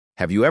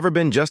Have you ever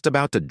been just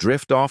about to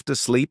drift off to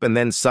sleep and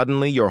then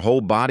suddenly your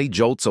whole body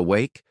jolts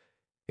awake?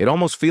 It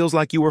almost feels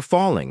like you were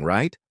falling,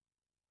 right?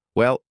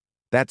 Well,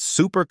 that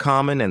super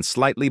common and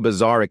slightly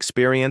bizarre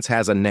experience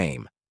has a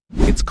name.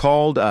 It's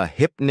called a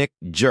hypnic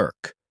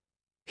jerk.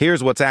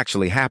 Here's what's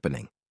actually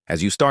happening.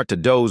 As you start to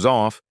doze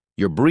off,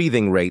 your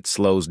breathing rate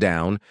slows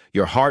down,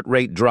 your heart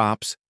rate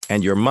drops,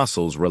 and your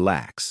muscles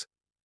relax.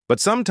 But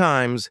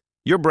sometimes,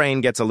 your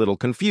brain gets a little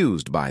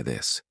confused by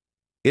this.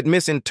 It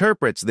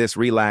misinterprets this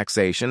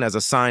relaxation as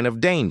a sign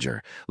of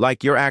danger,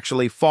 like you're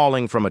actually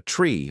falling from a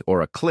tree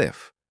or a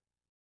cliff.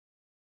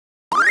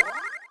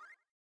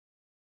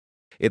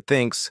 It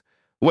thinks,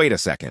 wait a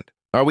second,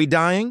 are we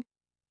dying?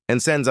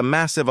 And sends a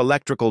massive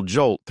electrical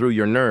jolt through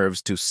your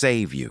nerves to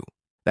save you.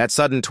 That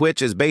sudden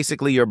twitch is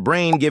basically your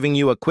brain giving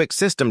you a quick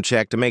system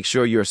check to make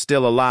sure you're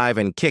still alive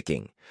and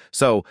kicking.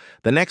 So,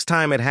 the next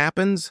time it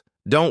happens,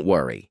 don't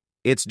worry.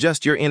 It's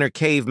just your inner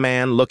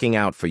caveman looking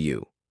out for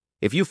you.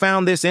 If you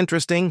found this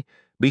interesting,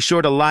 be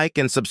sure to like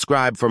and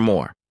subscribe for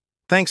more.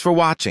 Thanks for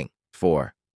watching.